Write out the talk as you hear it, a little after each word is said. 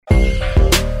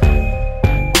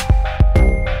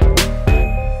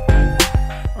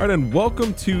All right, and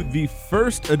welcome to the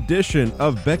first edition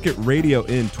of Beckett Radio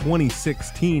in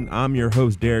 2016. I'm your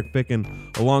host, Derek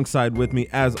Ficken. Alongside with me,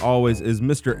 as always, is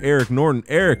Mr. Eric Norton.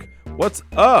 Eric, what's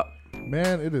up?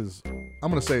 Man, it is,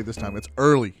 I'm going to say it this time, it's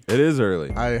early. It is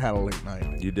early. I had a late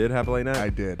night. You did have a late night? I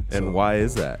did. And why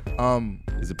is that?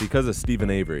 Is Is it because of Stephen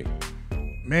Avery?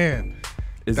 Man.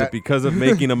 Is it because of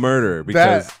Making a Murder?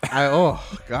 Because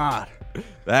oh, God.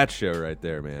 that show right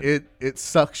there, man. It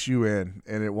sucks you in,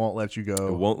 and it won't let you go.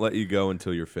 It won't let you go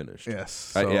until you're finished. Yes.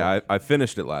 So, I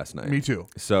finished it last night. Me too.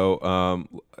 So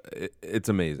it's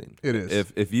amazing. It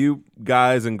is. If you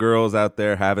guys and girls out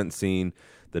there haven't seen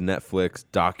the Netflix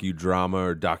docudrama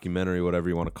or documentary, whatever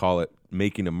you want to call it,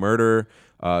 Making a Murder,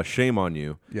 shame on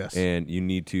you. Yes. And you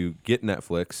need to get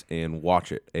Netflix and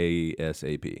watch it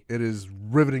ASAP. It is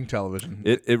riveting television.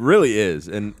 It really is.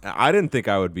 And I didn't think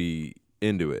I would be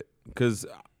into it because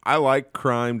I like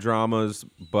crime dramas,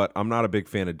 but I'm not a big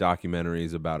fan of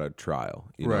documentaries about a trial.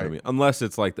 You know what I mean? Unless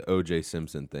it's like the O.J.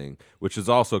 Simpson thing, which is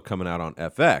also coming out on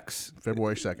FX.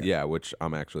 February 2nd. Yeah, which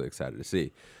I'm actually excited to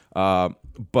see.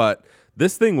 But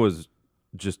this thing was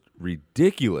just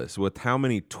ridiculous with how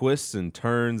many twists and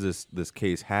turns this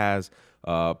case has.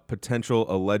 Potential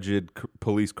alleged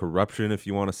police corruption, if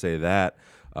you want to say that.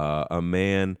 A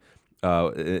man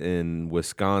in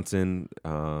Wisconsin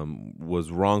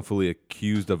was wrongfully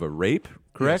accused of a rape,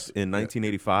 correct? Yes. In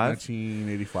 1985?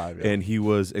 1985, yeah. And he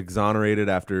was exonerated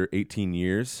after 18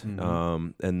 years.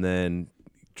 And then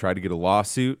tried to get a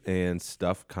lawsuit, and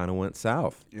stuff kind of went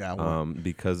south. Yeah.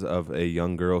 Because of a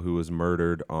young girl who was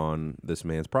murdered on this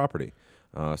man's property.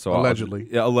 So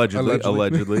Allegedly.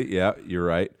 Allegedly. Yeah, you're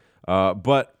right.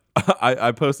 But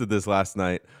I posted this last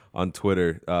night on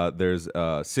Twitter. There's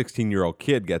a 16-year-old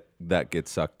kid that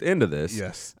gets sucked into this.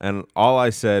 Yes. And all I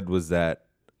said was that,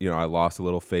 I lost a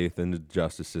little faith in the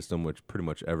justice system, which pretty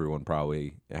much everyone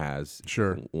probably has.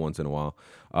 Sure. Once in a while.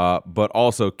 But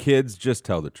also, kids, just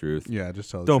tell the truth. Yeah,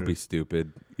 just tell the Don't truth. be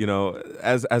stupid.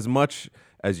 As much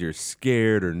as you're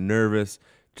scared or nervous,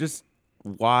 just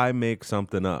why make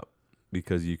something up?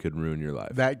 Because you could ruin your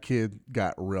life. That kid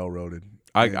got railroaded.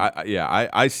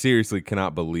 I seriously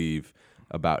cannot believe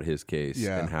about his case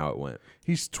Yeah. and how it went.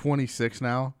 He's 26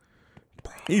 now.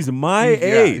 He's my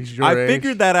age. he's your I age.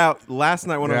 figured that out last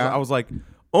night when Yeah. I was like,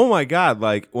 oh my God,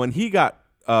 like when he got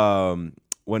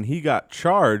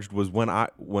charged was when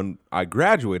I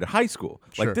graduated high school.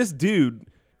 Sure. Like this dude,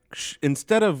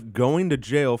 instead of going to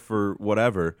jail for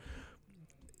whatever,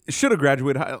 should have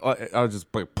graduated. I was just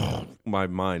like, my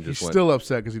mind just He's went. still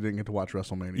upset because he didn't get to watch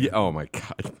WrestleMania. Yeah. Oh my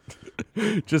God.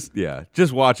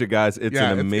 just watch it, guys. It's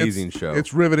an amazing show.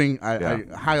 It's riveting. I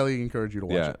Yeah. highly encourage you to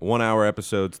watch Yeah, it. 1 hour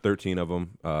episodes, 13 of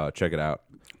them. Check it out.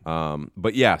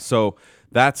 But yeah, so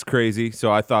that's crazy.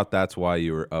 So I thought that's why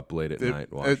you were up late at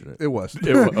night watching it. It was.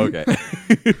 Okay.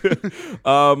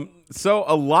 So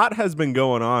a lot has been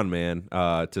going on, man,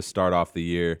 to start off the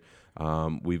year.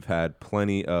 We've had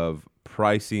plenty of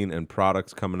pricing and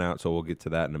products coming out, so we'll get to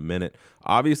that in a minute.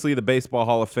 Obviously, the Baseball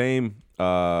Hall of Fame,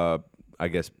 I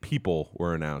guess people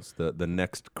were announced, the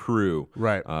next crew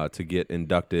Right. to get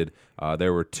inducted.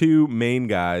 There were two main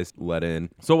guys let in.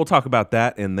 So we'll talk about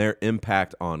that and their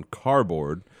impact on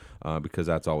cardboard because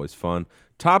that's always fun.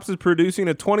 Topps is producing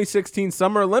a 2016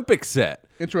 Summer Olympics set.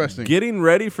 Interesting. Getting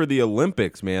ready for the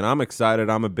Olympics, man. I'm excited.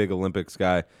 I'm a big Olympics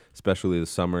guy, especially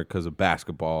this summer because of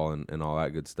basketball and all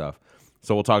that good stuff.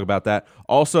 So we'll talk about that.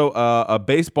 Also, a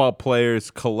baseball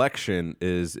player's collection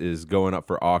is going up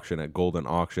for auction at Golden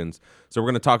Auctions. So we're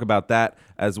going to talk about that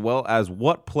as well as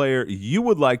what player you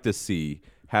would like to see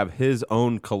have his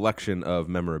own collection of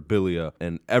memorabilia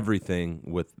and everything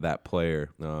with that player.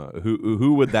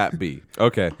 Who would that be?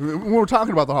 Okay. When we're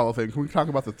talking about the Hall of Fame, can we talk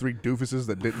about the three doofuses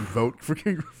that didn't vote for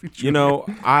King Griffey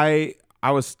Jr.? I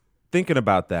was thinking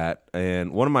about that,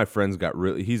 and one of my friends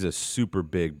he's a super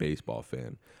big baseball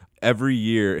fan. Every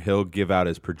year, he'll give out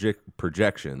his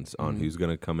projections on who's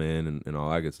going to come in and all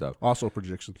that good stuff. Also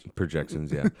predictions.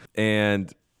 Projections, yeah.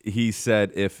 And he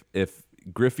said, if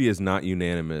Griffey is not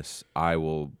unanimous, I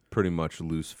will pretty much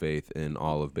lose faith in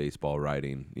all of baseball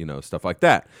writing, stuff like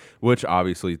that. Which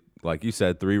obviously, like you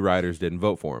said, 3 writers didn't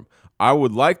vote for him. I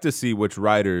would like to see which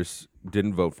writers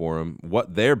didn't vote for him,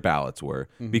 what their ballots were,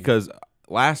 because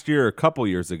last year, a couple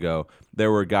years ago,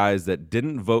 there were guys that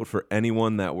didn't vote for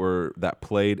anyone that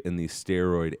played in the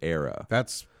steroid era.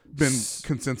 That's been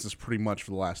consensus pretty much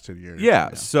for the last 10 years.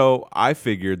 Yeah, so I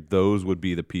figured those would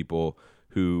be the people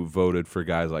who voted for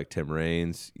guys like Tim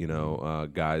Raines,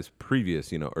 guys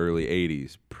previous, early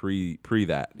 80s, pre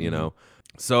that,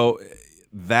 So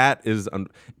that is,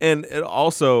 and it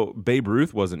also Babe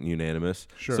Ruth wasn't unanimous.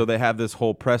 Sure. So they have this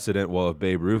whole precedent. Well, if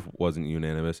Babe Ruth wasn't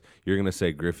unanimous, you're gonna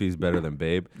say Griffey's better than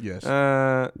Babe? Yes.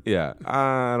 Yeah.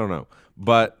 I don't know,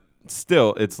 but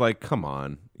still, it's like, come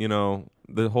on,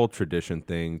 the whole tradition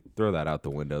thing. Throw that out the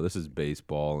window. This is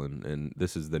baseball, and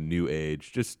this is the new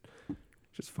age. Just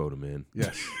vote him in.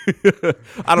 Yes.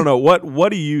 I don't know. What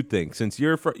do you think? Since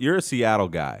you're a Seattle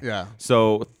guy. Yeah.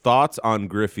 So thoughts on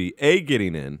Griffey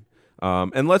getting in?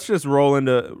 And let's just roll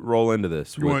into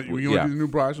this. You want to do the new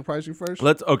products and pricing first?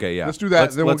 Let's do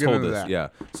that. Then we'll get hold into this. that. Yeah.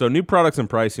 So new products and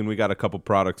pricing. We got a couple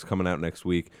products coming out next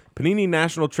week. Panini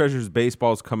National Treasures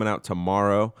Baseball is coming out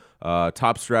tomorrow.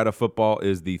 Top Strata Football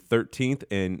is the 13th,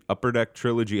 and Upper Deck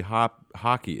Trilogy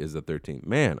Hockey is the 13th.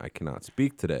 Man, I cannot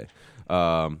speak today.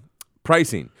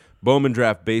 Pricing: Bowman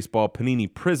Draft Baseball, Panini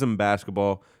Prism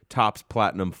Basketball, Topps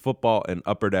Platinum Football, and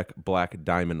Upper Deck Black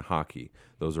Diamond Hockey.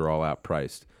 Those are all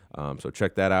outpriced. So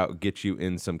check that out. Get you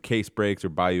in some case breaks or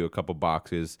buy you a couple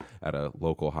boxes at a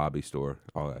local hobby store.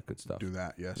 All that good stuff. Do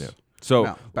that, yes. Yeah. So,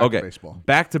 Now, back to baseball.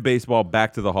 Back to baseball,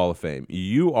 back to the Hall of Fame.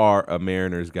 You are a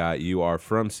Mariners guy. You are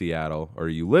from Seattle, or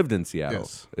you lived in Seattle.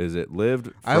 Yes. Is it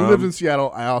lived? I lived in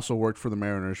Seattle. I also worked for the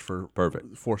Mariners for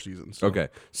 4 seasons. So. Okay.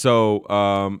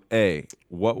 So,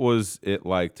 what was it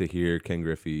like to hear Ken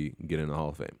Griffey get in the Hall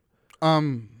of Fame?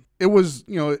 It was,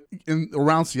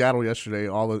 around Seattle yesterday,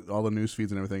 all the news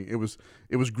feeds and everything.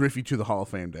 It was Griffey to the Hall of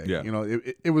Fame day. Yeah.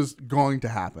 It was going to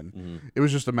happen. Mm-hmm. It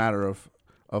was just a matter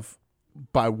of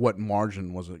by what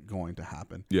margin was it going to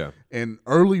happen. Yeah. And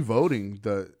early voting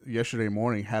yesterday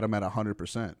morning had him at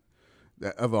 100%.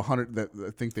 Of 100, that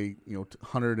I think they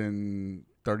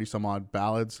 130 some odd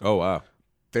ballots. Oh wow.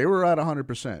 They were at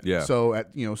 100%. Yeah. So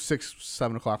at 6,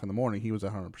 7 o'clock in the morning, he was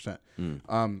at 100%.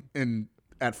 And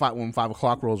at when 5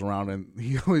 o'clock rolls around and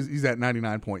he's at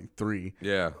 99.3.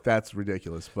 Yeah. That's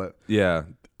ridiculous. But Yeah.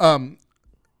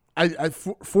 I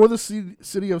for the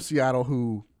city of Seattle,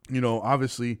 who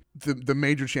obviously the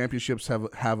major championships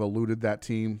have eluded that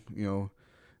team.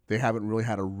 They haven't really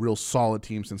had a real solid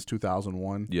team since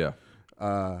 2001. Yeah.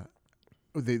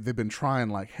 They've been trying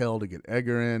like hell to get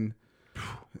Edgar in,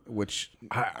 which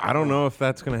I don't know if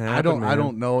that's gonna happen. I don't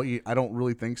know. I don't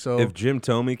really think so. If Jim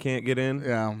Thome can't get in,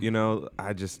 yeah,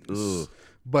 I just. Ugh.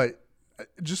 But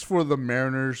just for the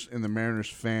Mariners and the Mariners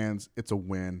fans, it's a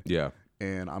win. Yeah.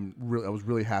 And I was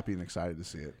really happy and excited to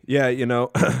see it. Yeah,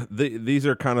 these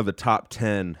are kind of the top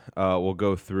 10. We'll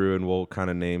go through and we'll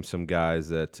kind of name some guys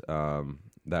that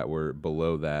were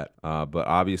below that. But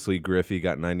obviously Griffey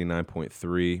got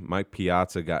 99.3. Mike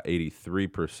Piazza got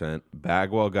 83%.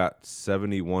 Bagwell got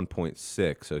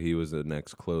 71.6, so he was the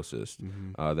next closest.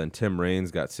 Mm-hmm. Then Tim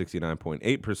Raines got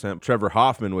 69.8%. Trevor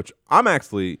Hoffman, which I'm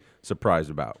actually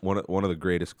surprised about, one of the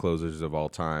greatest closers of all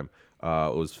time,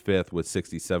 was fifth with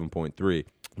 67.3.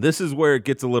 This is where it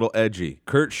gets a little edgy.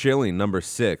 Kurt Schilling, number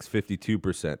 6,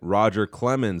 52%. Roger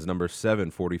Clemens, number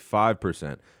 7,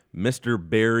 45%. Mr.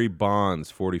 Barry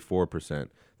Bonds, 44%.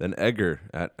 Then Edgar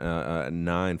at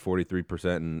 9,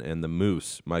 43%. And the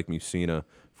Moose, Mike Mussina,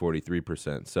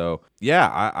 43%. So,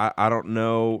 yeah, I don't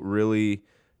know really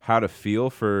how to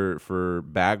feel for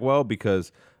Bagwell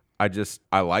because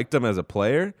I liked him as a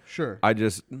player. Sure. I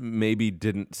just maybe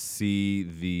didn't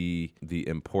see the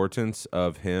importance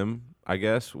of him, I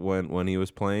guess, when he was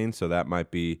playing. So that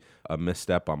might be a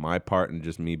misstep on my part and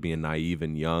just me being naive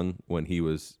and young when he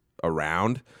was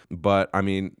around. But I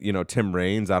mean, Tim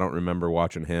Raines, I don't remember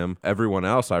watching him. Everyone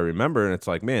else I remember, and it's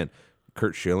like, man,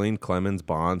 Kurt Schilling, Clemens,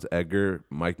 Bonds, Edgar,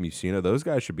 Mike Mussina, those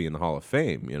guys should be in the Hall of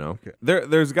Fame, Okay.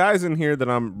 There's guys in here that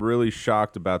I'm really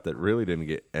shocked about that really didn't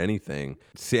get anything.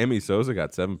 Sammy Sosa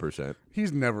got 7%.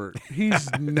 He's never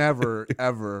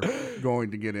ever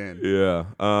going to get in. Yeah.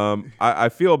 I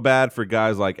feel bad for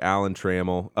guys like Alan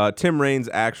Trammell. Tim Raines,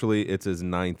 actually, it's his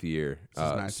 9th year.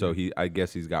 So I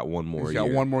guess he's got one more year. He's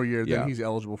got one more year, Yeah. then he's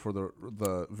eligible for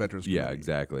the Veterans Yeah, Committee.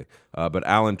 exactly. But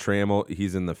Alan Trammell,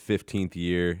 he's in the 15th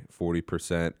year,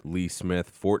 40%. Lee Smith,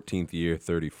 14th year,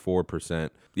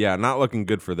 34%. Yeah, not looking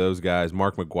good for those guys.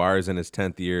 Mark McGwire's in his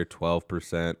 10th year,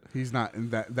 12%. He's not,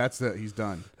 and that's it. He's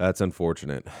done. That's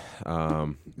unfortunate.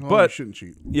 Well, but you shouldn't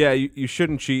cheat. Yeah, you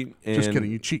shouldn't cheat. And Just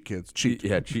kidding. You cheat, kids. Cheat.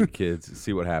 Yeah, cheat kids.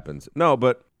 See what happens. No,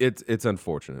 but it's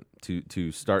unfortunate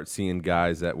to start seeing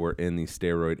guys that were in the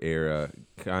steroid era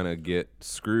kind of get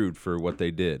screwed for what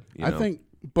they did. I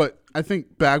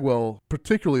think Bagwell,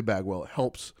 particularly Bagwell,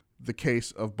 helps the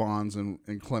case of Bonds and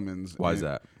Clemens. Why is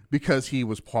that? because he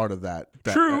was part of that.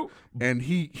 True. And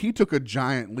he took a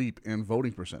giant leap in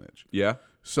voting percentage. Yeah.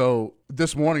 So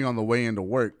this morning on the way into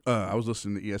work, I was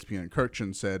listening to ESPN. And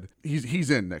Kirkchin said he's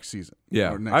in next season.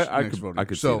 Yeah, or next I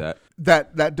could so see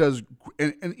that. That does,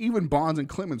 and even Bonds and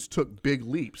Clemens took big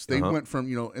leaps. They went from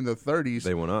in the 30s.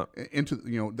 They went up into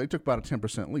they took about a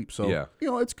 10% leap. So yeah,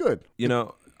 it's good.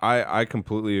 I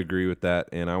completely agree with that,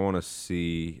 and I want to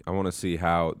see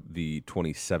how the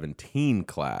 2017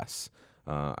 class,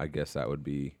 I guess that would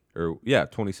be,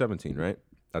 2017, right?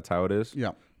 That's how it is.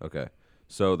 Yeah. Okay.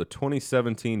 So the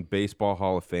 2017 Baseball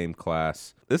Hall of Fame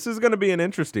class. This is going to be an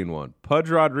interesting one. Pudge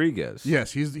Rodriguez.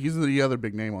 Yes, he's the other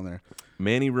big name on there.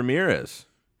 Manny Ramirez.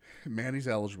 Manny's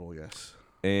eligible, yes.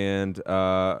 And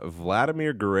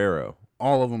Vladimir Guerrero.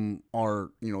 All of them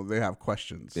are, they have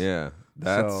questions. Yeah,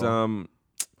 that's going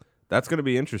to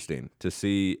be interesting to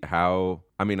see how.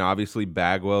 I mean, obviously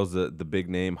Bagwell's the big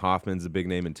name, Hoffman's the big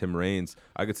name, and Tim Raines.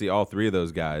 I could see all three of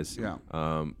those guys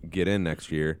get in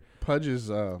next year.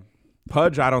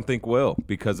 Pudge, I don't think will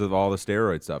because of all the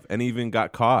steroid stuff, and even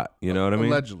got caught. You know what I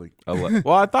mean? Allegedly.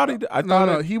 Well, I thought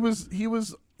he was.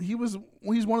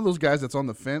 He's one of those guys that's on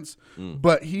the fence,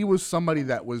 but he was somebody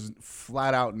that was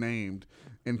flat out named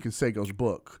in Canseco's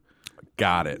book.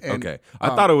 Got it. And, okay, I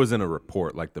thought it was in a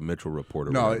report, like the Mitchell report.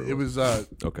 Or no, it was.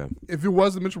 Okay. If it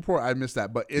was the Mitchell report, I missed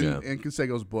that. But in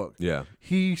Canseco's book,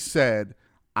 he said,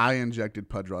 I injected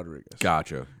Pudge Rodriguez.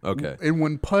 Gotcha. Okay. And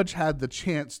when Pudge had the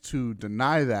chance to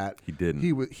deny that, he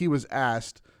didn't. He was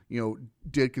asked,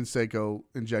 did Canseco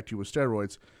inject you with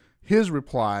steroids? His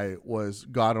reply was,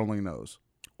 God only knows.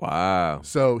 Wow.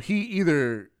 So he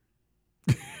either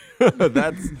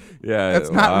that's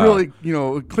not really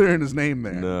clearing his name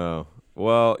there. No.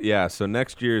 Well, yeah. So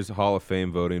next year's Hall of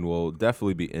Fame voting will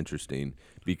definitely be interesting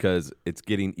because it's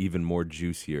getting even more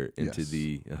juicier into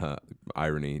the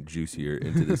juicier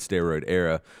into the steroid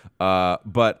era.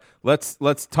 But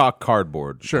let's talk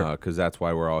cardboard, sure, because that's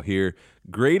why we're all here.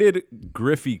 Graded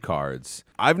Griffey cards.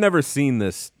 I've never seen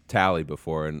this tally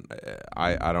before, and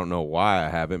I don't know why I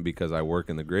haven't because I work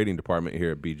in the grading department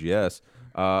here at BGS.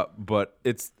 But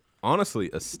it's honestly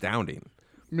astounding.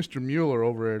 Mr. Mueller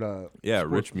over at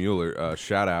Rich Mueller.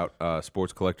 Shout out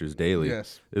Sports Collectors Daily.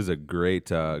 Yes, this is a great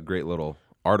little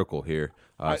article here.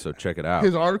 So check it out.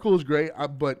 His article is great,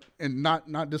 but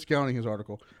not discounting his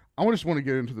article. I just want to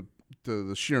get into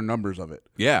the sheer numbers of it.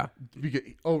 Yeah,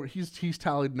 he's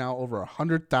tallied now over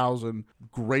 100,000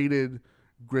 graded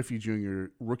Griffey Jr.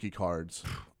 rookie cards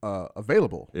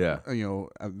available. Yeah,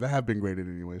 that have been graded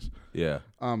anyways. Yeah.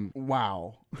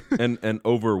 Wow. and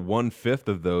over 1/5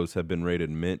 of those have been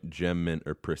rated mint, gem mint,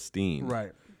 or pristine.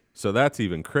 Right. So that's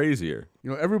even crazier.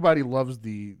 Everybody loves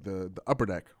the upper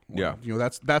deck one. Yeah.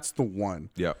 That's the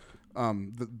one. Yeah.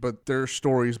 But there are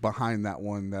stories behind that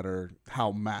one that are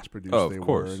how mass produced they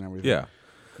were and everything. Yeah.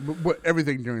 But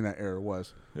everything during that era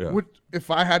was. Yeah.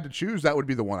 If I had to choose, that would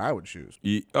be the one I would choose.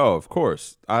 Of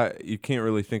course. You can't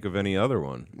really think of any other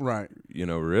one. Right.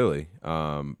 Really.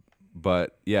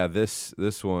 But yeah,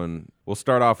 this one, we'll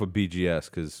start off with BGS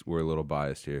because we're a little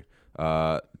biased here.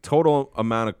 Total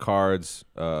amount of cards,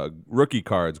 rookie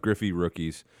cards, Griffey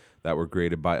rookies that were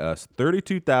graded by us,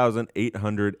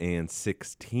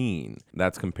 32,816.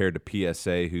 That's compared to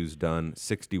PSA, who's done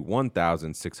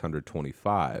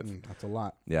 61,625. That's a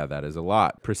lot. Yeah, that is a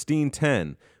lot. Pristine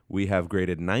 10, we have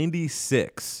graded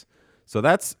 96. So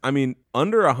that's,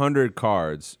 under 100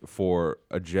 cards for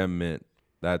a gem mint.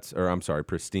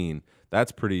 Pristine.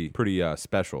 That's pretty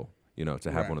special,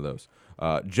 to have one of those.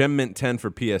 Gem mint 10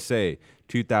 for PSA,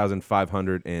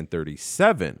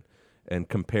 2,537. And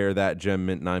compare that Gem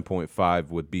Mint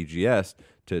 9.5 with BGS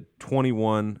to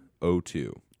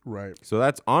 2102. Right. So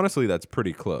that's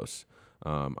pretty close.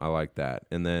 I like that.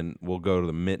 And then we'll go to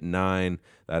the Mint 9.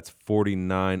 That's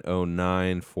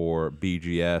 4909 for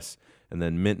BGS. And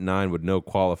then Mint 9 with no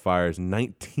qualifiers,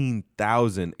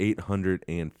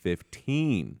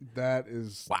 19,815. That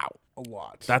is a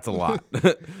lot. That's a lot.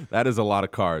 That is a lot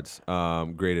of cards,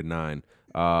 graded 9.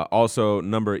 Also,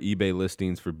 number of eBay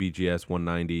listings for BGS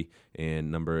 190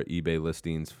 and number of eBay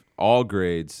listings, all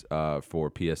grades for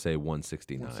PSA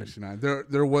 169. 169.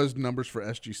 There was numbers for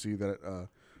SGC that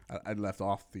I left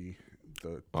off the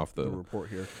report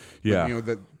here. Yeah,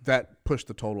 but, that pushed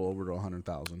the total over to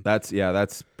 100,000.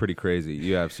 That's pretty crazy.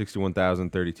 You have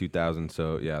 61,000, 32,000.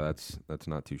 So yeah, that's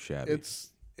not too shabby.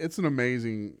 It's an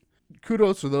amazing.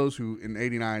 Kudos to those who in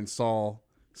 '89 saw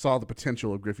the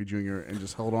potential of Griffey Jr. and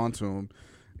just held on to him,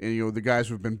 and the guys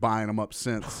who've been buying him up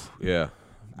since. Yeah,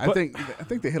 I think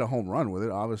they hit a home run with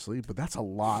it, obviously, but that's a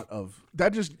lot of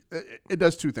that. It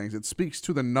does two things. It speaks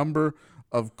to the number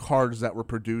of cards that were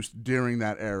produced during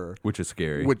that era. Which is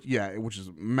scary. Which is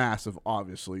massive,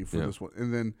 obviously, for this one.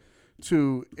 And then,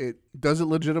 two, does it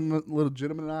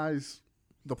legitimize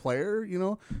the player?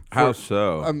 How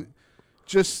so?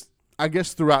 Just I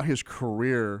guess throughout his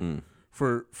career,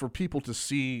 for people to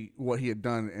see what he had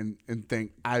done and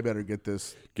think, I better get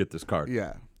this card.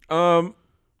 Yeah.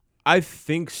 I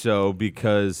think so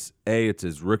because it's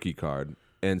his rookie card.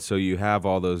 And so you have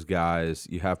all those guys,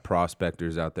 you have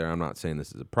prospectors out there. I'm not saying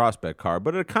this is a prospect card,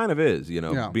 but it kind of is,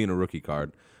 being a rookie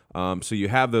card. So you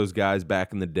have those guys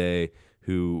back in the day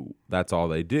who that's all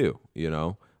they do,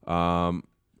 And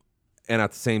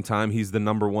at the same time, he's the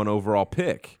number 1 overall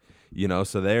pick,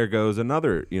 So there goes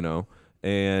another,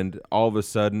 And all of a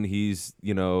sudden, he's,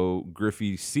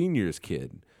 Griffey Sr.'s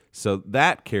kid. So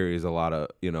that carries a lot of,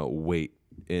 weight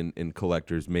in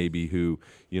collectors, maybe who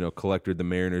collected the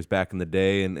Mariners back in the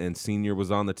day, and Senior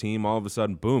was on the team. All of a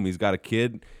sudden, boom, he's got a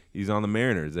kid. He's on the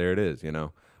Mariners. There it is.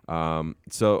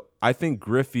 So I think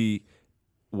Griffey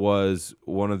was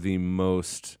one of the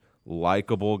most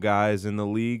likable guys in the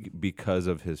league because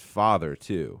of his father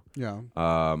too. Yeah.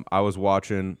 I was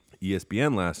watching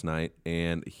ESPN last night,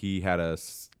 and he had a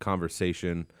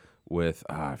conversation with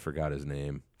I forgot his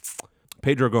name.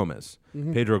 Pedro Gomez,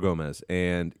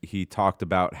 and he talked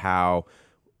about how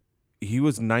he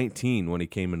was 19 when he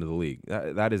came into the league.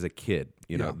 That is a kid,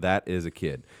 that is a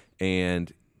kid.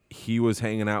 And he was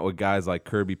hanging out with guys like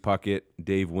Kirby Puckett,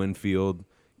 Dave Winfield,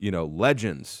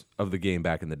 legends of the game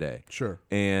back in the day. Sure.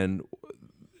 And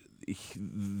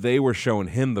they were showing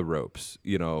him the ropes,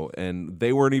 and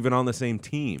they weren't even on the same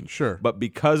team. Sure. But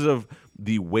because of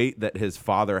the weight that his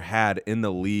father had in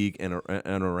the league and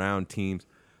around teams,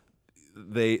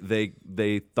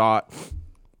 they thought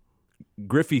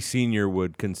Griffey Sr.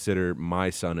 would consider my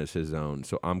son as his own,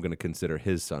 so I'm going to consider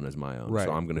his son as my own. Right.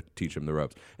 So I'm going to teach him the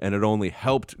ropes. And it only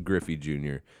helped Griffey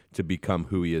Jr. to become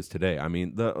who he is today. I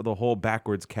mean, the whole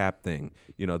backwards cap thing,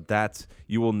 that's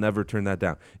you will never turn that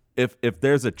down. If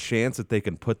there's a chance that they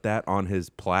can put that on his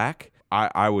plaque,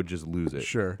 I would just lose it.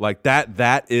 Sure. Like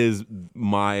that is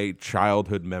my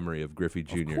childhood memory of Griffey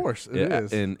Jr. Of course, it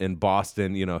is. In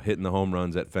Boston, hitting the home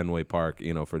runs at Fenway Park,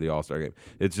 for the All-Star game.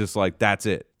 It's just like that's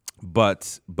it.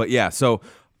 But yeah, so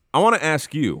I want to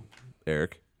ask you,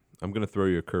 Eric, I'm going to throw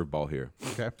you a curveball here.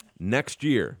 Okay. Next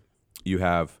year, you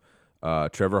have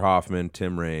Trevor Hoffman,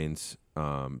 Tim Raines,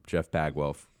 Jeff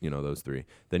Bagwell, those 3.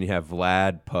 Then you have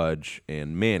Vlad, Pudge,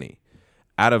 and Manny.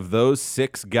 Out of those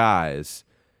 6 guys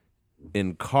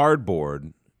in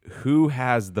cardboard, who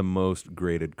has the most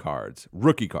graded cards?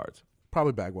 Rookie cards.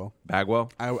 Probably Bagwell.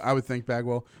 Bagwell? I would think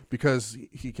Bagwell because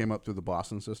he came up through the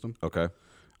Boston system. Okay.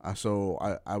 So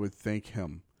I would think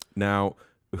him. Now,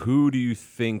 who do you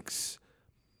think's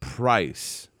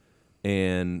price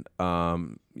and,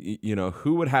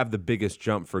 who would have the biggest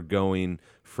jump for going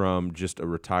from just a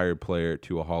retired player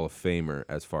to a Hall of Famer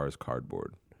as far as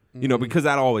cardboard? Because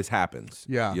that always happens.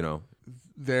 Yeah.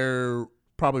 They're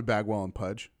probably Bagwell and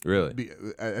Pudge. Really?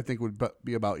 I think would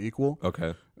be about equal.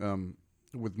 Okay.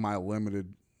 With my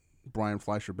limited Brian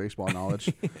Fleischer baseball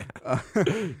knowledge.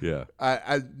 Yeah.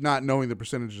 I not knowing the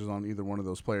percentages on either one of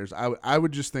those players, I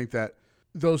would just think that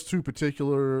those 2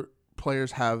 particular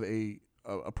players have a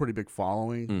pretty big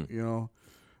following.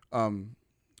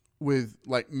 With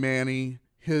like Manny,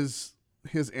 his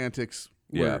antics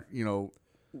were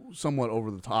somewhat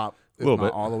over the top. If little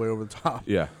not bit. all the way over the top.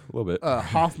 Yeah, a little bit.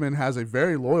 Hoffman has a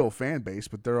very loyal fan base,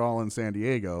 but they're all in San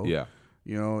Diego. Yeah.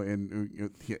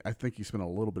 I think he spent a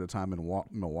little bit of time in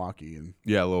Milwaukee.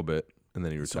 Yeah, a little bit, and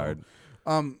then he retired.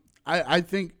 I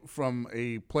think from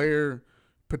a player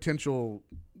potential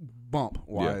bump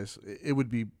wise, it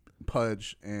would be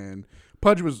Pudge, and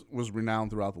Pudge was renowned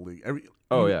throughout the league.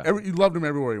 You loved him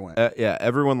everywhere he went. Yeah,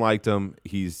 everyone liked him.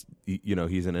 He's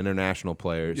an international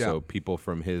player, Yeah. so people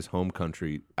from his home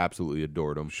country absolutely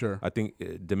adored him. Sure. I think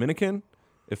Dominican,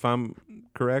 if I'm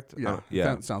correct. Yeah,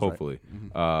 that sounds hopefully.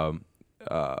 right.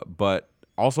 But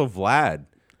also Vlad,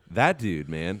 that dude,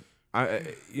 man.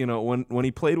 When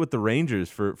he played with the Rangers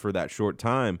for that short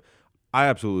time, I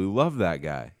absolutely loved that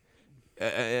guy.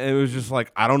 It was just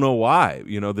like, I don't know why.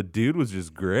 The dude was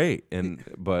just great,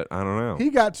 but I don't know. He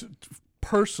got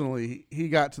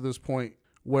to this point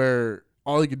where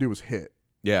all he could do was hit.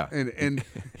 Yeah. And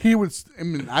he would,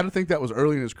 I don't think that was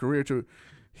early in his career too.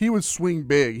 He would swing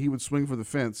big. He would swing for the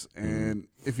fence, and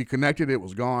if he connected, it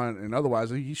was gone, and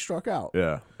otherwise he struck out.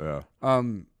 Yeah.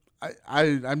 I'm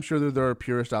sure that there are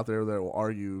purists out there that will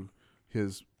argue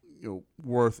his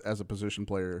worth as a position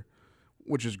player,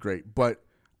 which is great, but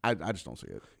I just don't see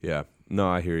it. Yeah. No,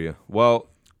 I hear you. Well,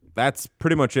 that's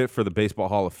pretty much it for the Baseball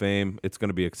Hall of Fame. It's going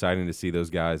to be exciting to see those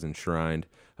guys enshrined,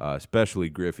 especially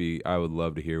Griffey. I would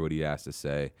love to hear what he has to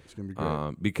say. It's going to be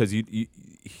great. Because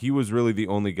he was really the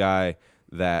only guy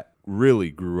that really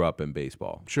grew up in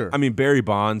baseball. Sure. I mean, Barry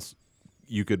Bonds,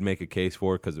 you could make a case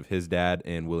for because of his dad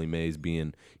and Willie Mays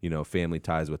being, family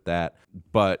ties with that.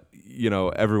 But,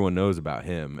 everyone knows about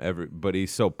him. But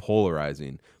he's so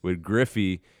polarizing. With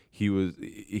Griffey, he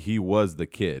was the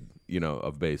kid,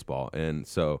 of baseball. And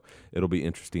so it'll be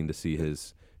interesting to see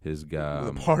his guy.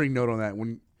 The parting note on that,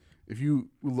 if you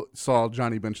saw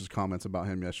Johnny Bench's comments about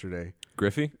him yesterday.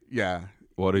 Griffey? Yeah.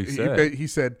 What did he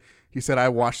say? He said, I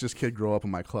watched this kid grow up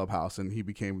in my clubhouse, and he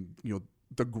became,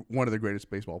 one of the greatest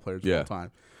baseball players of all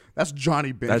time. That's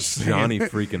Johnny Bench. That's Johnny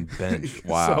freaking Bench.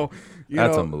 Wow. So,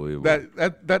 that's unbelievable.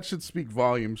 That should speak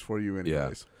volumes for you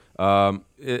anyways. Yeah.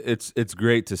 It's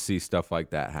great to see stuff like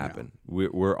that happen. Yeah.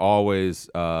 We're always,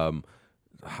 I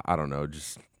don't know,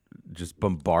 just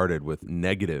bombarded with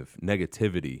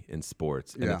negativity in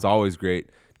sports. And it's always great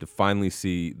to finally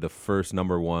see the first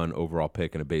number 1 overall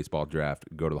pick in a baseball draft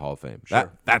go to the Hall of Fame.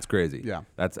 Sure. That's crazy. Yeah.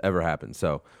 That's ever happened.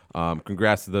 So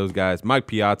congrats to those guys. Mike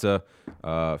Piazza,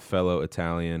 fellow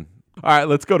Italian. All right,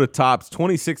 let's go to Topps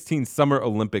 2016 Summer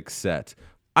Olympic set.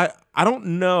 I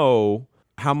don't know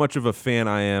how much of a fan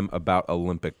I am about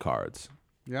Olympic cards.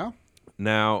 Yeah?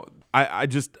 Now, I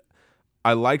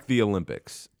like the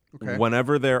Olympics. Okay.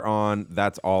 Whenever they're on,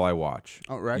 that's all I watch.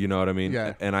 Oh, right. You know what I mean?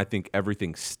 Yeah. And I think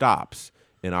everything stops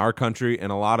in our country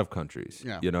and a lot of countries.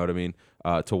 Yeah. You know what I mean?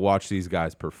 To watch these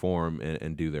guys perform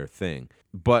and do their thing.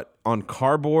 But on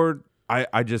cardboard,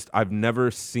 I've never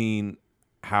seen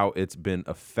how it's been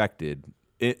affected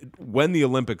when the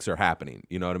Olympics are happening.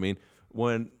 You know what I mean?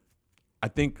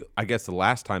 I guess the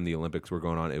last time the Olympics were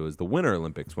going on, it was the Winter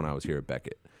Olympics when I was here at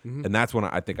Beckett. Mm-hmm. And that's when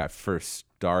I think I first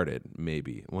started,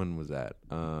 maybe. When was that?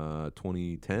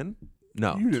 2010?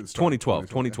 No, 2012.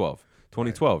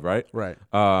 2012, right? Right.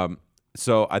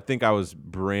 So I think I was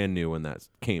brand new when that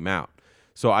came out.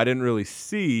 So I didn't really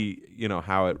see,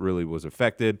 how it really was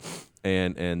affected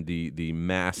and the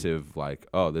massive, like,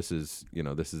 oh, this is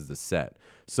the set.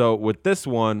 So with this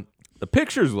one, the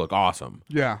pictures look awesome.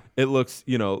 Yeah. It looks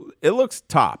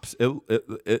Topps.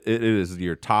 It is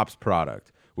your Topps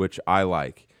product, which I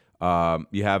like.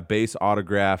 You have base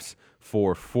autographs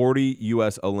for 40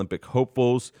 U.S. Olympic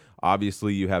hopefuls.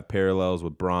 Obviously, you have parallels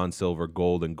with bronze, silver,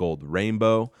 gold, and gold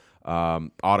rainbow.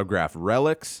 Autograph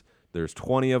relics. There's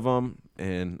 20 of them.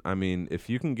 And, I mean, if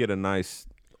you can get a nice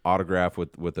autograph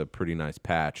with a pretty nice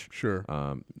patch, sure,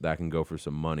 that can go for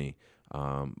some money.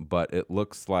 But it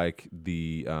looks like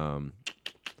the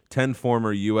 10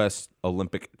 former U.S.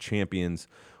 Olympic champions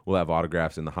will have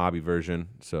autographs in the hobby version.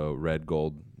 So red,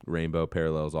 gold, rainbow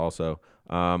parallels also.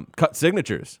 Cut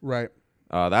signatures. Right.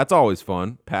 That's always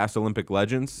fun. Past Olympic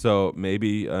legends. So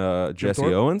maybe Jesse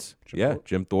Thorpe? Owens.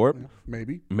 Jim Thorpe. Yeah,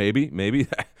 maybe. Maybe.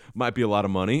 Might be a lot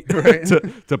of money right.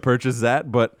 to purchase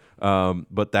that, but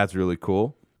that's really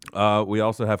cool. We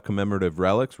also have commemorative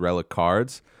relic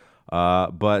cards.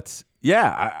 But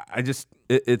yeah,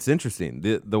 it's interesting.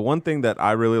 The one thing that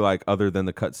I really like, other than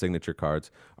the cut signature cards,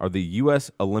 are the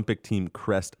U.S. Olympic team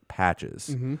crest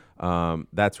patches. Mm-hmm.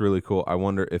 That's really cool. I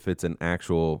wonder if it's an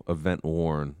actual event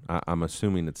worn. I'm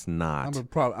assuming it's not.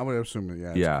 I would assume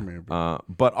it. Yeah. Yeah.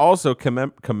 But also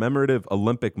commemorative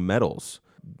Olympic medals,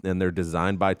 and they're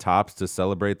designed by Topps to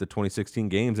celebrate the 2016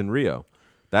 games in Rio.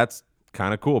 That's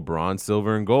kind of cool. Bronze,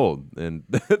 silver, and gold, and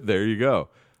there you go.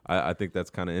 I think that's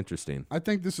kind of interesting. I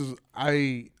think this is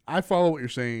I follow what you're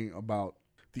saying about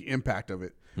the impact of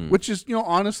it, which is,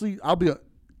 honestly,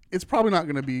 it's probably not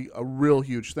going to be a real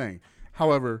huge thing.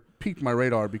 However, piqued my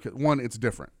radar because, one, it's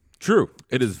different. True.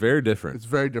 It is very different. It's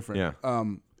very different. Yeah.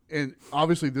 And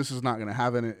obviously this is not going to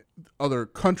have in other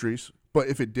countries, but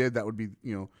if it did, that would be,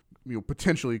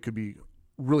 potentially could be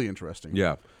really interesting.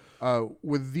 Yeah.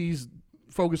 With these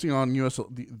focusing on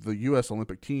the U.S.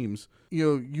 Olympic teams,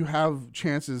 you have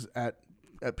chances at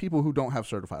people who don't have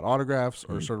certified autographs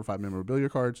or certified memorabilia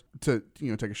cards to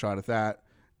take a shot at that,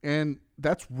 and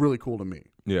that's really cool to me.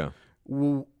 Yeah.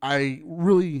 Well, I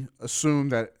really assume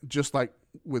that just like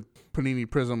with Panini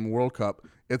Prism World Cup,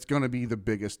 it's going to be the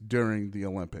biggest during the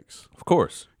Olympics. Of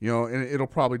course. And it'll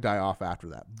probably die off after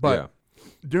that. But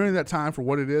during that time, for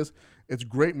what it is, it's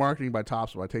great marketing by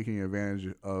Topps by taking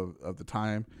advantage of the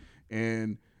time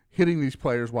and hitting these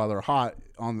players while they're hot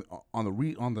on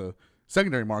the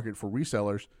secondary market for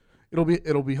resellers.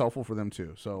 It'll be helpful for them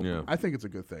too. So I think it's a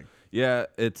good thing. Yeah,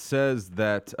 it says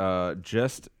that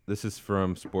this is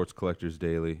from Sports Collectors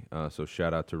Daily. So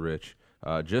shout out to Rich.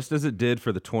 Just as it did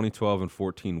for the 2012 and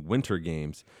 14 Winter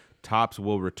Games, Topps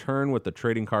will return with the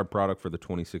trading card product for the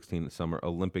 2016 Summer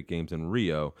Olympic Games in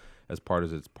Rio as part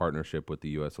of its partnership with the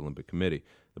U.S. Olympic Committee.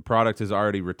 The product has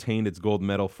already retained its gold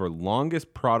medal for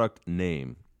longest product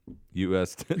name.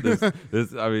 U.S.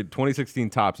 2016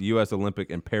 Topps U.S.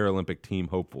 Olympic and Paralympic team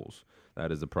hopefuls.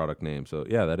 That is the product name. So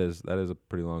yeah, that is a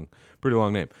pretty long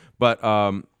name. But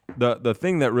the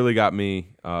thing that really got me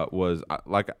was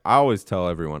like I always tell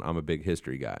everyone, I'm a big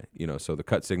history guy. So the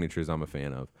cut signatures I'm a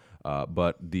fan of.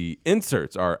 But the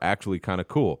inserts are actually kind of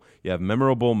cool. You have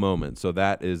memorable moments. So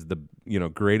that is the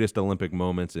greatest Olympic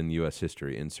moments in U.S.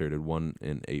 history, inserted 1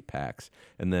 in 8 packs.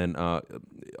 And then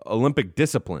Olympic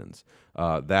disciplines.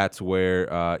 That's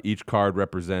where each card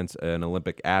represents an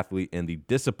Olympic athlete and the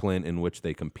discipline in which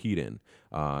they compete in,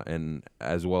 and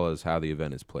as well as how the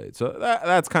event is played. So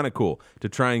that's kind of cool to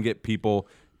try and get people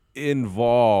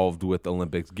involved with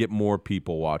Olympics, get more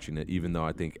people watching it, even though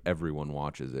I think everyone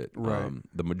watches it. Right.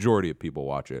 The majority of people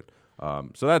watch it.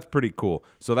 So that's pretty cool.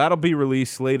 So that'll be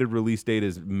released. Slated release date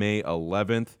is May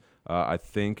 11th, I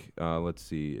think. Let's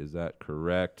see. Is that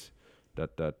correct?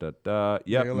 Yep,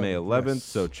 May 11th. Yes.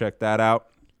 So check that out.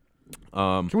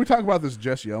 Can we talk about this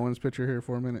Jesse Owens picture here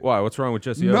for a minute? Why? What's wrong with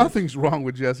Jesse Owens? Nothing's wrong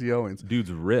with Jesse Owens.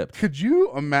 Dude's ripped. Could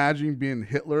you imagine being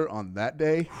Hitler on that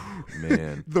day?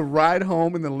 Man. The ride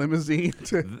home in the limousine.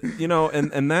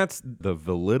 And that's the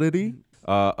validity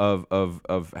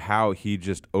of how he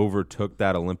just overtook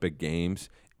that Olympic Games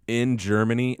in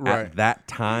Germany at that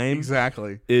time.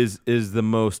 Exactly. Is the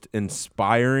most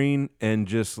inspiring and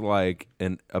just like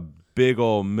a big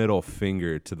old middle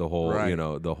finger to the whole,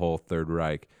 the whole Third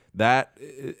Reich. That,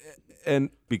 and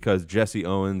because Jesse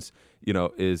Owens,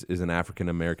 is an African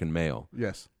American male.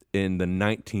 Yes. In the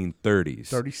 1930s.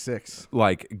 36.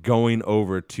 Like going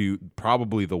over to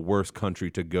probably the worst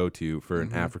country to go to for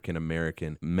an African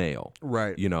American male.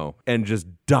 Right. And just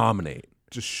dominate.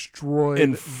 Destroy.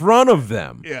 In front of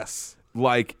them. Yes.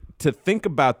 Like, to think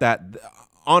about that,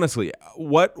 honestly,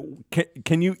 what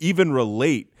can you even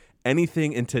relate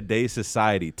anything in today's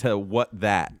society to what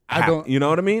that you know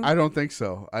what I mean? I don't think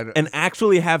so. And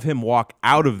actually have him walk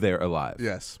out of there alive.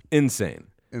 Yes. Insane.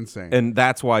 And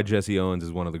that's why Jesse Owens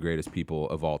is one of the greatest people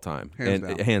of all time.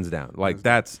 Hands down. Like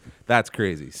that's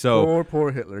crazy. So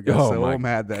poor Hitler got so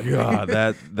mad that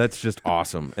day. That's just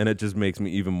awesome. And it just makes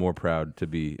me even more proud to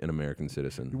be an American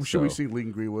citizen. Should we see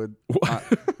Lean Greenwood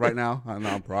right now?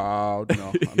 I'm proud.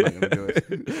 No, I'm not gonna do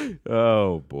it.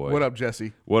 Oh boy. What up,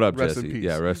 Jesse? What up, rest Jesse? In peace.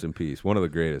 Yeah, rest in peace. One of the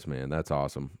greatest, man. That's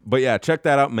awesome. But yeah, check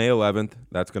that out May 11th.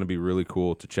 That's going to be really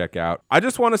cool to check out. I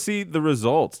just want to see the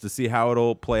results to see how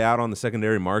it'll play out on the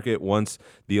secondary market once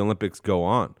the Olympics go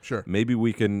on. Sure. Maybe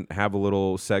we can have a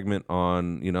little segment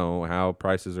on, how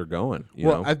prices are going. You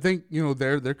know? I think,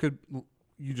 there could,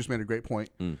 you just made a great point.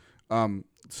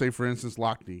 Say, for instance,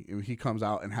 Lockney, if he comes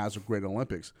out and has a great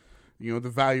Olympics, the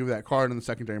value of that card in the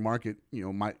secondary market,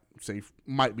 might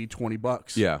be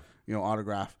 $20. Yeah.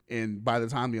 Autograph. And by the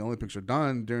time the Olympics are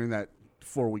done during that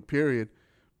 4-week period,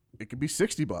 it could be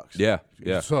 $60. Yeah.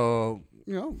 Yeah. So,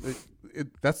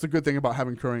 that's the good thing about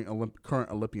having current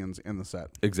Olympians in the set.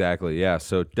 Exactly. Yeah.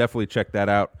 So definitely check that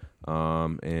out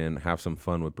and have some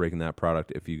fun with breaking that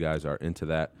product if you guys are into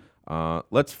that.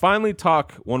 Let's finally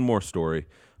talk one more story.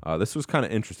 This was kind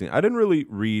of interesting. I didn't really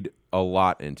read a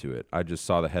lot into it. I just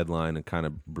saw the headline and kind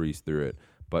of breezed through it.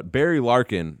 But Barry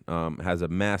Larkin has a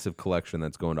massive collection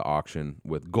that's going to auction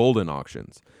with Golden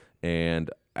Auctions and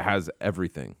has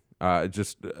everything.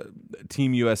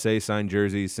 Team USA signed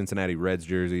jerseys, Cincinnati Reds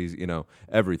jerseys,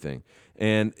 everything.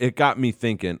 And it got me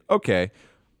thinking, okay,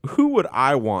 who would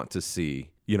I want to see?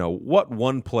 What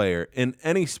one player in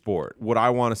any sport would I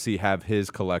want to see have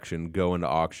his collection go into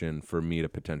auction for me to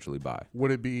potentially buy?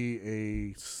 Would it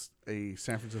be a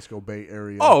San Francisco Bay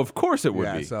Area? Oh, of course it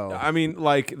would be. So. I mean,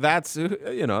 like that's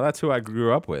who I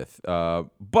grew up with.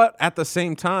 But at the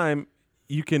same time,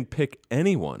 you can pick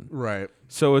anyone. Right.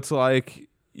 So it's like,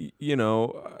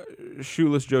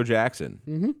 Shoeless Joe Jackson.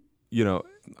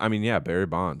 Mm-hmm. Barry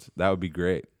Bonds. That would be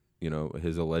great.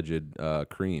 His alleged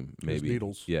cream, maybe. His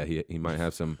needles. Yeah, he might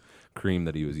have some cream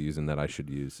that he was using that I should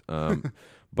use.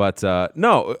 But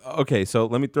no. Okay, so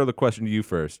let me throw the question to you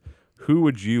first. Who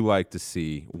would you like to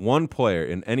see? One player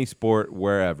in any sport,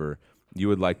 wherever, you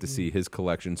would like to see his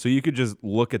collection, so you could just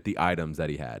look at the items that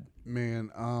he had.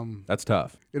 Man, that's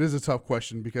tough. It is a tough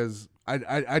question because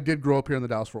I did grow up here in the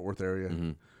Dallas-Fort Worth area.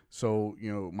 Mm-hmm. So,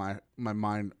 my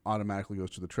mind automatically goes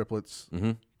to the triplets.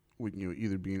 Mm-hmm. With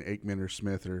either being Aikman or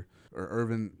Smith or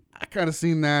Irvin. I kind of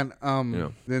seen that.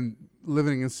 Then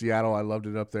living in Seattle, I loved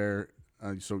it up there.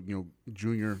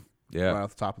 Junior, right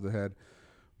off the top of the head.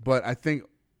 But I think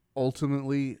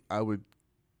ultimately I would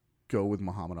go with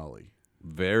Muhammad Ali.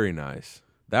 Very nice.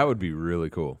 That would be really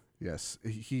cool. Yes,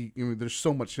 there's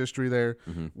so much history there,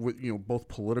 Mm-hmm. with both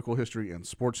political history and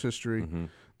sports history. Mm-hmm.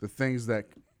 The things that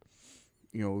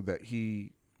that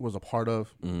he was a part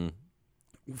of,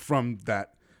 from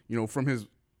that, from his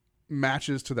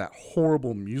matches to that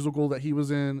horrible musical that he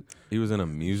was in. He was in a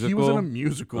musical. He was in a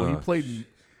musical. Oh,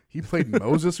 He played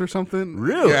Moses or something.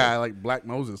 Really? Yeah, like Black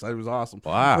Moses. It was awesome.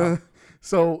 Wow.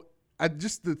 So I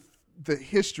just the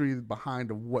history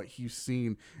behind of what he's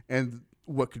seen and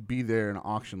what could be there in an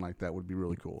auction like that would be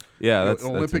really cool. Yeah, An that's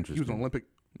Olympic. He was interesting. an Olympic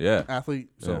Yeah. athlete.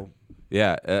 So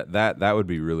Yeah, that would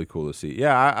be really cool to see.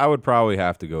 Yeah, I would probably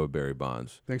have to go with Barry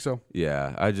Bonds. think so.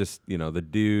 Yeah, I just the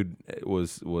dude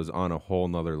was on a whole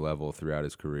nother level throughout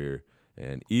his career,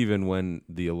 and even when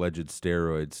the alleged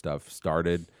steroid stuff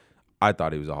started, I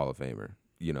thought he was a Hall of Famer.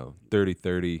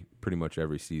 30-30 pretty much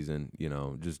every season.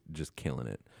 Just killing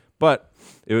it. But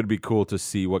it would be cool to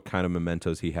see what kind of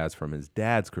mementos he has from his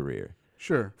dad's career.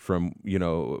 Sure. From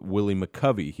Willie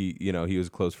McCovey, he was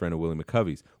a close friend of Willie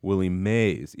McCovey's. Willie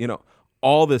Mays,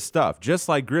 all this stuff, just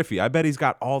like Griffey. I bet he's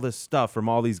got all this stuff from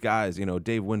all these guys,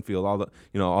 Dave Winfield,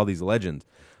 all these legends,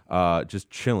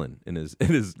 just chilling in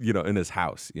his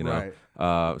house, Right.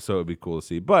 So it'd be cool to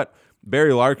see. But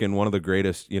Barry Larkin, one of the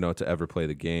greatest, to ever play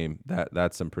the game.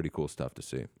 That's some pretty cool stuff to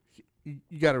see.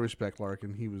 You got to respect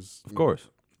Larkin. He was, Of course,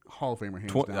 Hall of Famer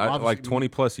hands down. like Obviously, 20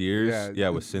 plus years. Yeah,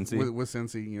 with Cincy. With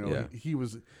Cincy, Yeah. he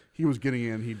was getting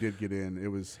in. He did get in. It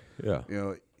was,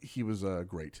 Yeah, he was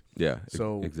great. yeah.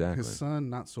 So exactly. his son,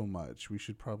 not so much. We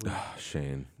should probably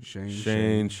Shane.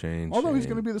 Shane. Although he's Shane.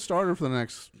 going to be the starter for the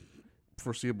next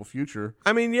foreseeable future.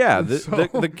 I mean, yeah,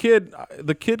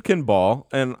 the kid can ball,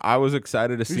 and I was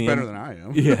excited to see He's better him. than I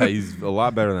am. Yeah, he's a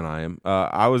lot better than I am.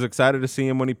 I was excited to see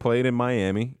him when he played in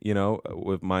Miami,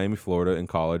 with Miami, Florida in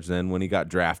college. Then when he got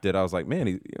drafted, I was like, man,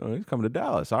 he's coming to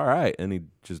Dallas. All right, and he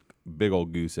just big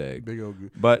old goose egg. Big old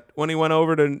goose. But when he went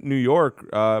over to New York,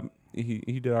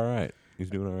 he did all right. He's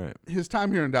doing all right. His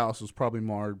time here in Dallas was probably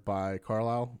marred by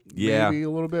Carlisle. Yeah. Maybe a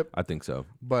little bit. I think so.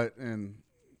 But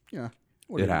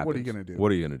what are you going to do?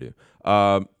 What are you going to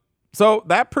do? So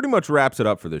that pretty much wraps it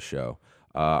up for this show.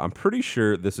 I'm pretty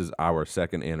sure this is our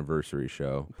second anniversary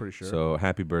show. Pretty sure. So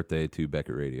happy birthday to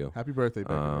Beckett Radio. Happy birthday,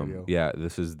 Beckett Radio. Yeah,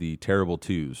 this is the terrible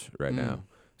twos right now.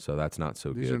 So that's not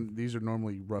so good. These are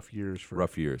normally rough years for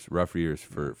Rough years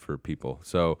for people.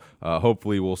 So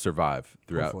hopefully we'll survive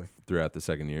Hopefully. throughout the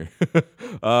second year.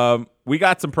 We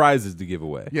got some prizes to give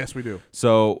away. Yes, we do.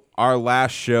 So our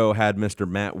last show had Mr.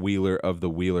 Matt Wheeler of the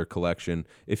Wheeler Collection.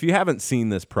 If you haven't seen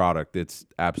this product, it's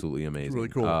absolutely amazing. Really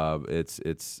cool.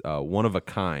 It's one of a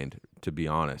kind, to be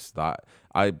honest.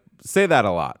 I say that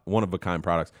a lot. One of a kind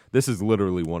products. This is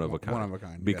literally one of a kind. One of a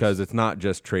kind, because yes. it's not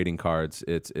just trading cards.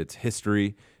 It's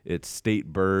history. It's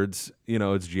state birds.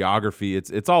 It's geography.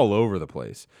 It's all over the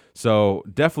place. So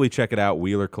definitely check it out.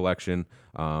 Wheeler Collection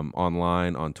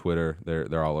online, on Twitter.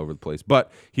 They're all over the place. But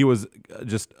he was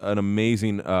just an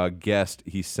amazing guest.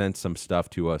 He sent some stuff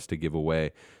to us to give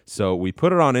away. So we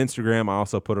put it on Instagram. I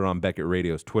also put it on Beckett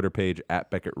Radio's Twitter page,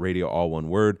 @Beckett Radio, all one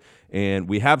word. And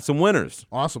we have some winners.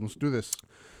 Awesome. Let's do this.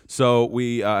 So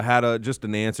we had just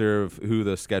an answer of who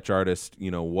the sketch artist,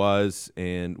 was,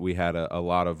 and we had a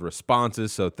lot of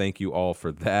responses. So thank you all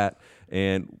for that.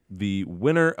 And the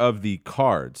winner of the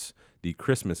cards, the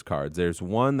Christmas cards, there's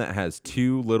one that has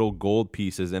 2 little gold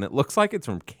pieces, and it looks like it's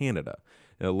from Canada.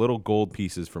 Little gold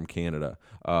pieces from Canada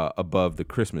above the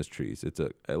Christmas trees. It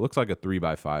looks like a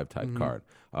 3x5 type card.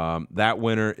 That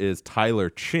winner is Tyler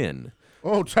Chin.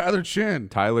 Oh, Tyler Chin.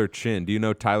 Tyler Chin. Do you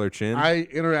know Tyler Chin? I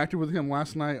interacted with him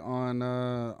last night on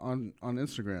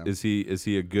Instagram. Is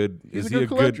he a good? He's is a he good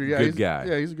collector. good guy?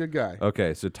 Yeah, he's a good guy.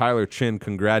 Okay, so Tyler Chin,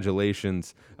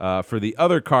 congratulations. For the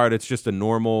other card, it's just a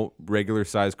normal, regular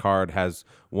size card. Has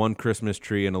one Christmas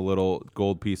tree and a little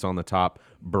gold piece on the top.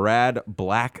 Brad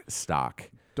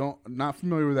Blackstock. Not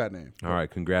familiar with that name. All right,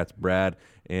 congrats, Brad.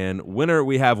 And winner,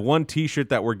 we have one T-shirt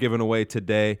that we're giving away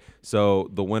today. So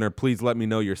the winner, please let me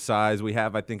know your size. We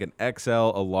have, I think, an XL,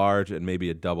 a large, and maybe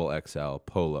a double XL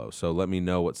polo. So let me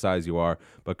know what size you are.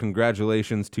 But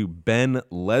congratulations to Ben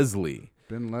Leslie.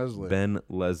 Ben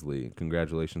Leslie.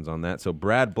 Congratulations on that. So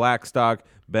Brad Blackstock,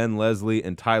 Ben Leslie,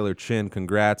 and Tyler Chin,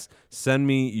 congrats. Send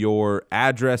me your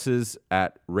addresses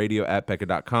at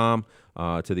radio@Beckett.com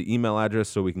to the email address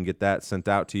so we can get that sent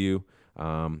out to you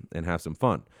and have some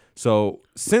fun. So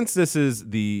since this is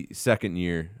the second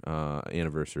year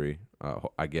anniversary,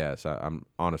 I guess I'm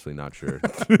honestly not sure.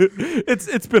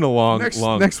 It's been a long.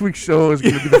 Next week's show is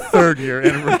going to be the 3rd year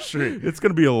anniversary. It's going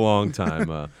to be a long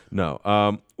time.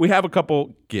 No, we have a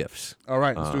couple gifts. All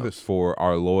right, let's do this for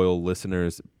our loyal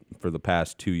listeners. for the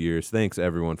past 2 years. Thanks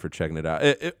everyone for checking it out.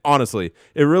 Honestly,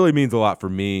 it really means a lot for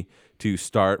me to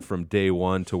start from day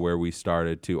one to where we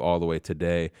started to all the way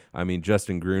today. I mean,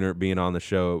 Justin Gruner being on the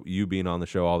show, you being on the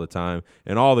show all the time,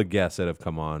 and all the guests that have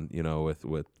come on,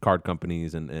 with card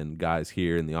companies and guys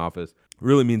here in the office.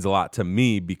 Really means a lot to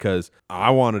me because I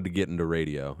wanted to get into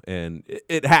radio, and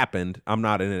it happened. I'm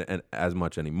not in it as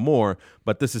much anymore,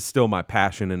 but this is still my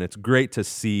passion, and it's great to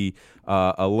see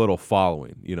a little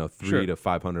following. 300 to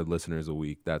 500 listeners a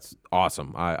week. That's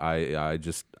awesome. I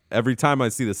just every time I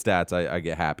see the stats, I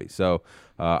get happy. So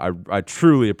I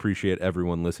truly appreciate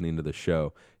everyone listening to the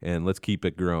show, and let's keep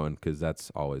it growing because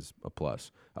that's always a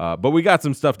plus. But we got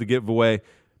some stuff to give away.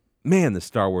 Man, the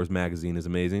Star Wars magazine is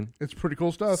amazing. It's pretty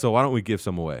cool stuff. So why don't we give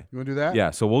some away? You want to do that? Yeah,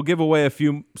 so we'll give away a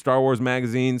few Star Wars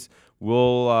magazines. We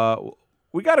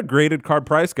got a graded card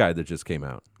price guide that just came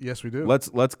out. Yes, we do.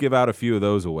 Let's give out a few of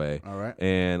those away. All right.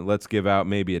 And let's give out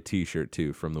maybe a T-shirt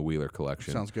too from the Wheeler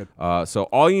collection. Sounds good. So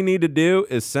all you need to do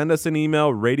is send us an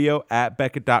email,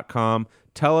 radio@beckett.com.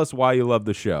 Tell us why you love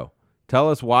the show.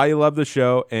 Tell us why you love the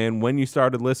show and when you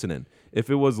started listening. If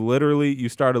it was literally you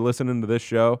started listening to this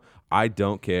show, I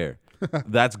don't care.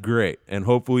 That's great, and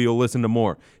hopefully you'll listen to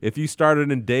more. If you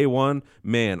started in day one,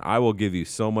 man, I will give you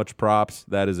so much props.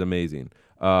 That is amazing.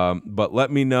 But let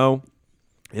me know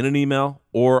in an email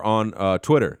or on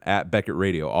Twitter @Beckett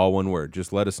Radio, all one word.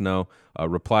 Just let us know.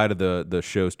 Reply to the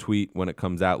show's tweet when it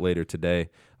comes out later today,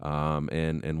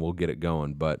 and we'll get it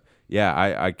going. But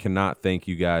yeah, I cannot thank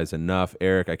you guys enough.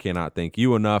 Eric, I cannot thank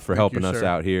you enough for helping us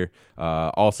out here.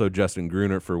 Also, Justin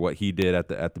Gruner for what he did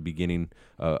at the beginning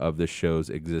of this show's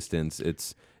existence.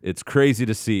 It's crazy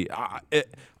to see.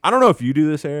 I don't know if you do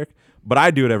this, Eric, but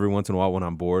I do it every once in a while when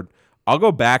I'm bored. I'll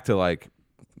go back to I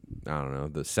don't know,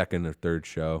 the second or third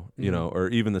show, or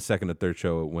even the second or third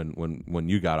show when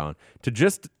you got on to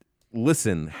just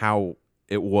listen how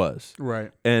it was.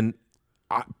 Right. And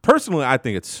personally, I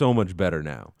think it's so much better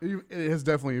now. It has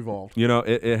definitely evolved.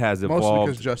 It has evolved. Mostly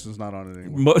because Justin's not on it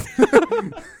anymore.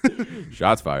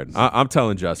 Shots fired. I'm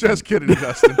telling Justin. Just kidding,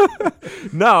 Justin.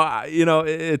 No,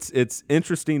 it's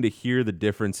interesting to hear the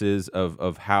differences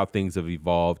of how things have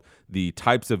evolved, the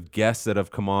types of guests that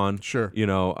have come on. Sure.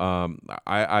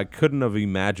 I couldn't have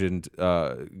imagined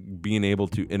being able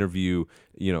to interview,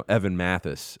 Evan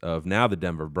Mathis of now the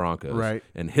Denver Broncos, right,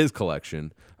 and his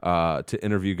collection, to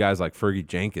interview guys like Fergie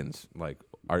Jenkins. Like,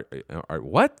 are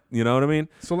what? You know what I mean?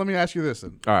 So let me ask you this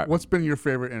then. All right. What's been your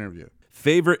favorite interview?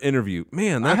 Favorite interview?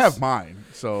 Man, I have mine.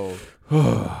 So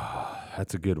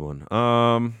that's a good one.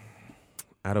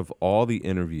 Out of all the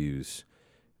interviews,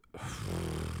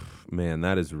 man,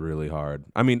 that is really hard.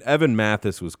 I mean, Evan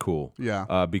Mathis was cool.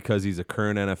 Yeah. Because he's a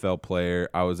current NFL player.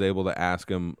 I was able to ask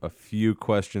him a few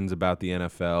questions about the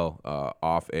NFL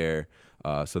off air.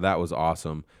 So that was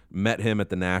awesome. Met him at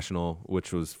the National,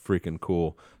 which was freaking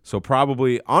cool. So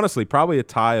probably a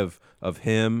tie of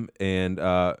him and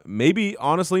maybe,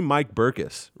 honestly, Mike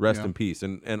Burkus. Rest in peace.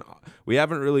 And we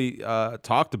haven't really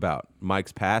talked about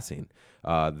Mike's passing.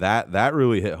 That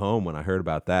really hit home when I heard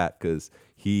about that because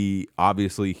he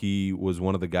was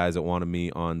one of the guys that wanted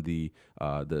me on the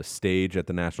stage at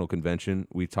the National Convention.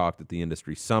 We talked at the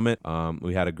Industry Summit.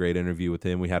 We had a great interview with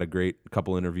him. We had a great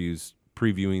couple interviews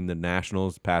previewing the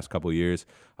Nationals the past couple of years.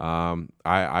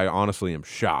 I honestly am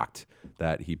shocked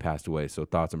that he passed away. So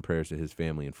thoughts and prayers to his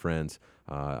family and friends.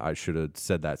 I should have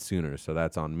said that sooner, so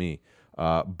that's on me.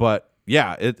 But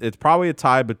yeah, it's probably a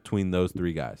tie between those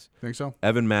three guys. Think so?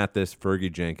 Evan Mathis,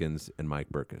 Fergie Jenkins, and Mike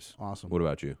Burkus. Awesome. What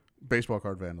about you? Baseball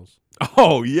card vandals.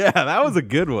 Oh, yeah, that was a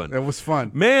good one. It was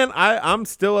fun. Man, I'm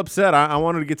still upset. I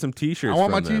wanted to get some T-shirts. I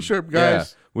want from my them. T-shirt,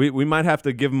 guys. Yeah. We might have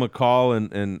to give them a call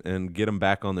and get them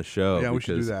back on the show. Yeah, we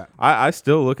should do that. I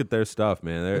still look at their stuff,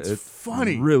 man. It's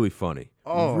funny. Really funny.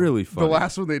 Oh, really funny. The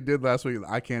last one they did last week,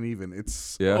 I can't even. It's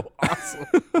so awesome.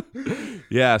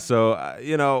 Yeah,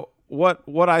 so,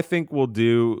 what I think we'll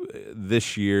do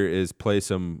this year is play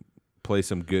some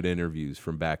good interviews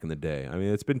from back in the day. I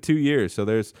mean, it's been 2 years, so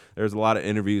there's a lot of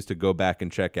interviews to go back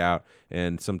and check out,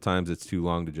 and sometimes it's too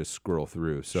long to just scroll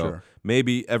through. So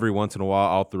maybe every once in a while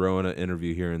I'll throw in an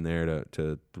interview here and there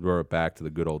to throw it back to the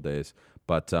good old days.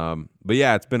 But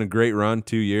yeah, it's been a great run,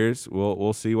 2 years.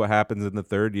 We'll see what happens in the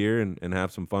third year and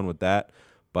have some fun with that.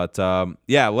 But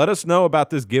yeah, let us know about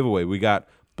this giveaway. We got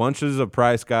bunches of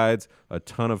price guides, a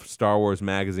ton of Star Wars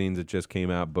magazines that just came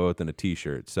out, both, and a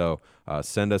T-shirt. So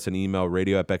send us an email,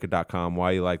 radio@beckett.com,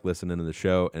 why you like listening to the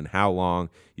show and how long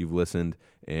you've listened,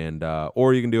 and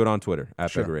or you can do it on Twitter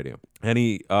 @Beckett Radio.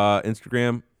 Any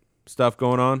Instagram stuff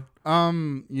going on?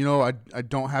 I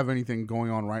don't have anything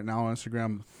going on right now on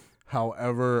Instagram.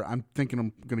 However, I'm thinking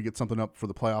I'm going to get something up for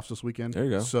the playoffs this weekend. There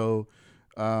you go. So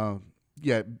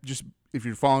Yeah, just if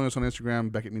you're following us on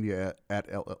Instagram, Beckett Media at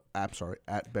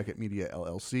Beckett Media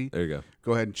LLC. There you go.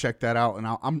 Go ahead and check that out, and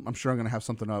I'm sure I'm gonna have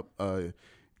something up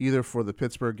either for the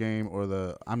Pittsburgh game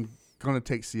or I'm gonna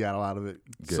take Seattle out of it.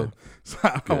 Good. So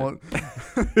I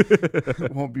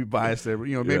won't be biased there. But,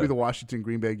 maybe the Washington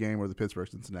Green Bay game or the Pittsburgh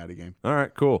Cincinnati game. All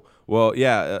right, cool. Well,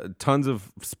 yeah, tons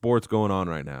of sports going on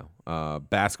right now.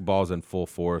 Basketball's in full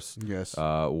force. Yes.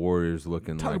 Warriors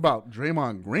looking Talk like about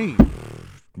Draymond Green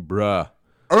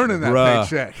earning that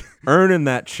paycheck. Earning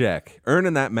that check.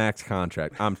 Earning that max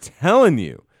contract. I'm telling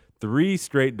you, 3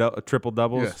 straight triple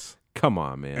doubles. Yes. Come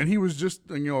on, man. And he was just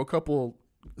a couple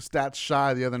stats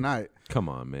shy the other night. Come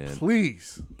on, man.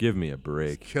 Please. Give me a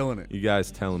break. He's killing it. You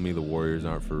guys telling me the Warriors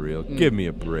aren't for real? Give me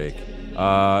a break.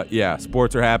 Yeah,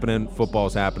 sports are happening.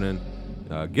 Football's happening.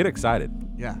 Get excited.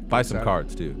 Yeah. Buy some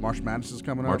cards, too. March Madness is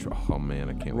coming up. Oh, man,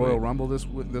 I can't Royal wait. Rumble this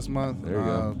month. There you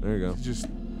go. There you go. Just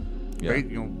Yeah.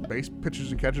 base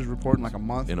pitchers and catchers report in like a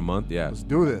month. In a month, yeah. Let's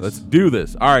do this. Let's do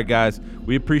this. All right, guys.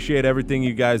 We appreciate everything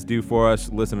you guys do for us,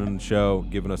 listening to the show,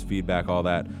 giving us feedback, all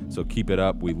that. So keep it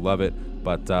up. We love it.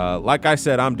 But like I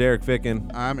said, I'm Derek Ficken.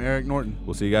 I'm Eric Norton.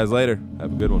 We'll see you guys later.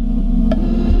 Have a good one.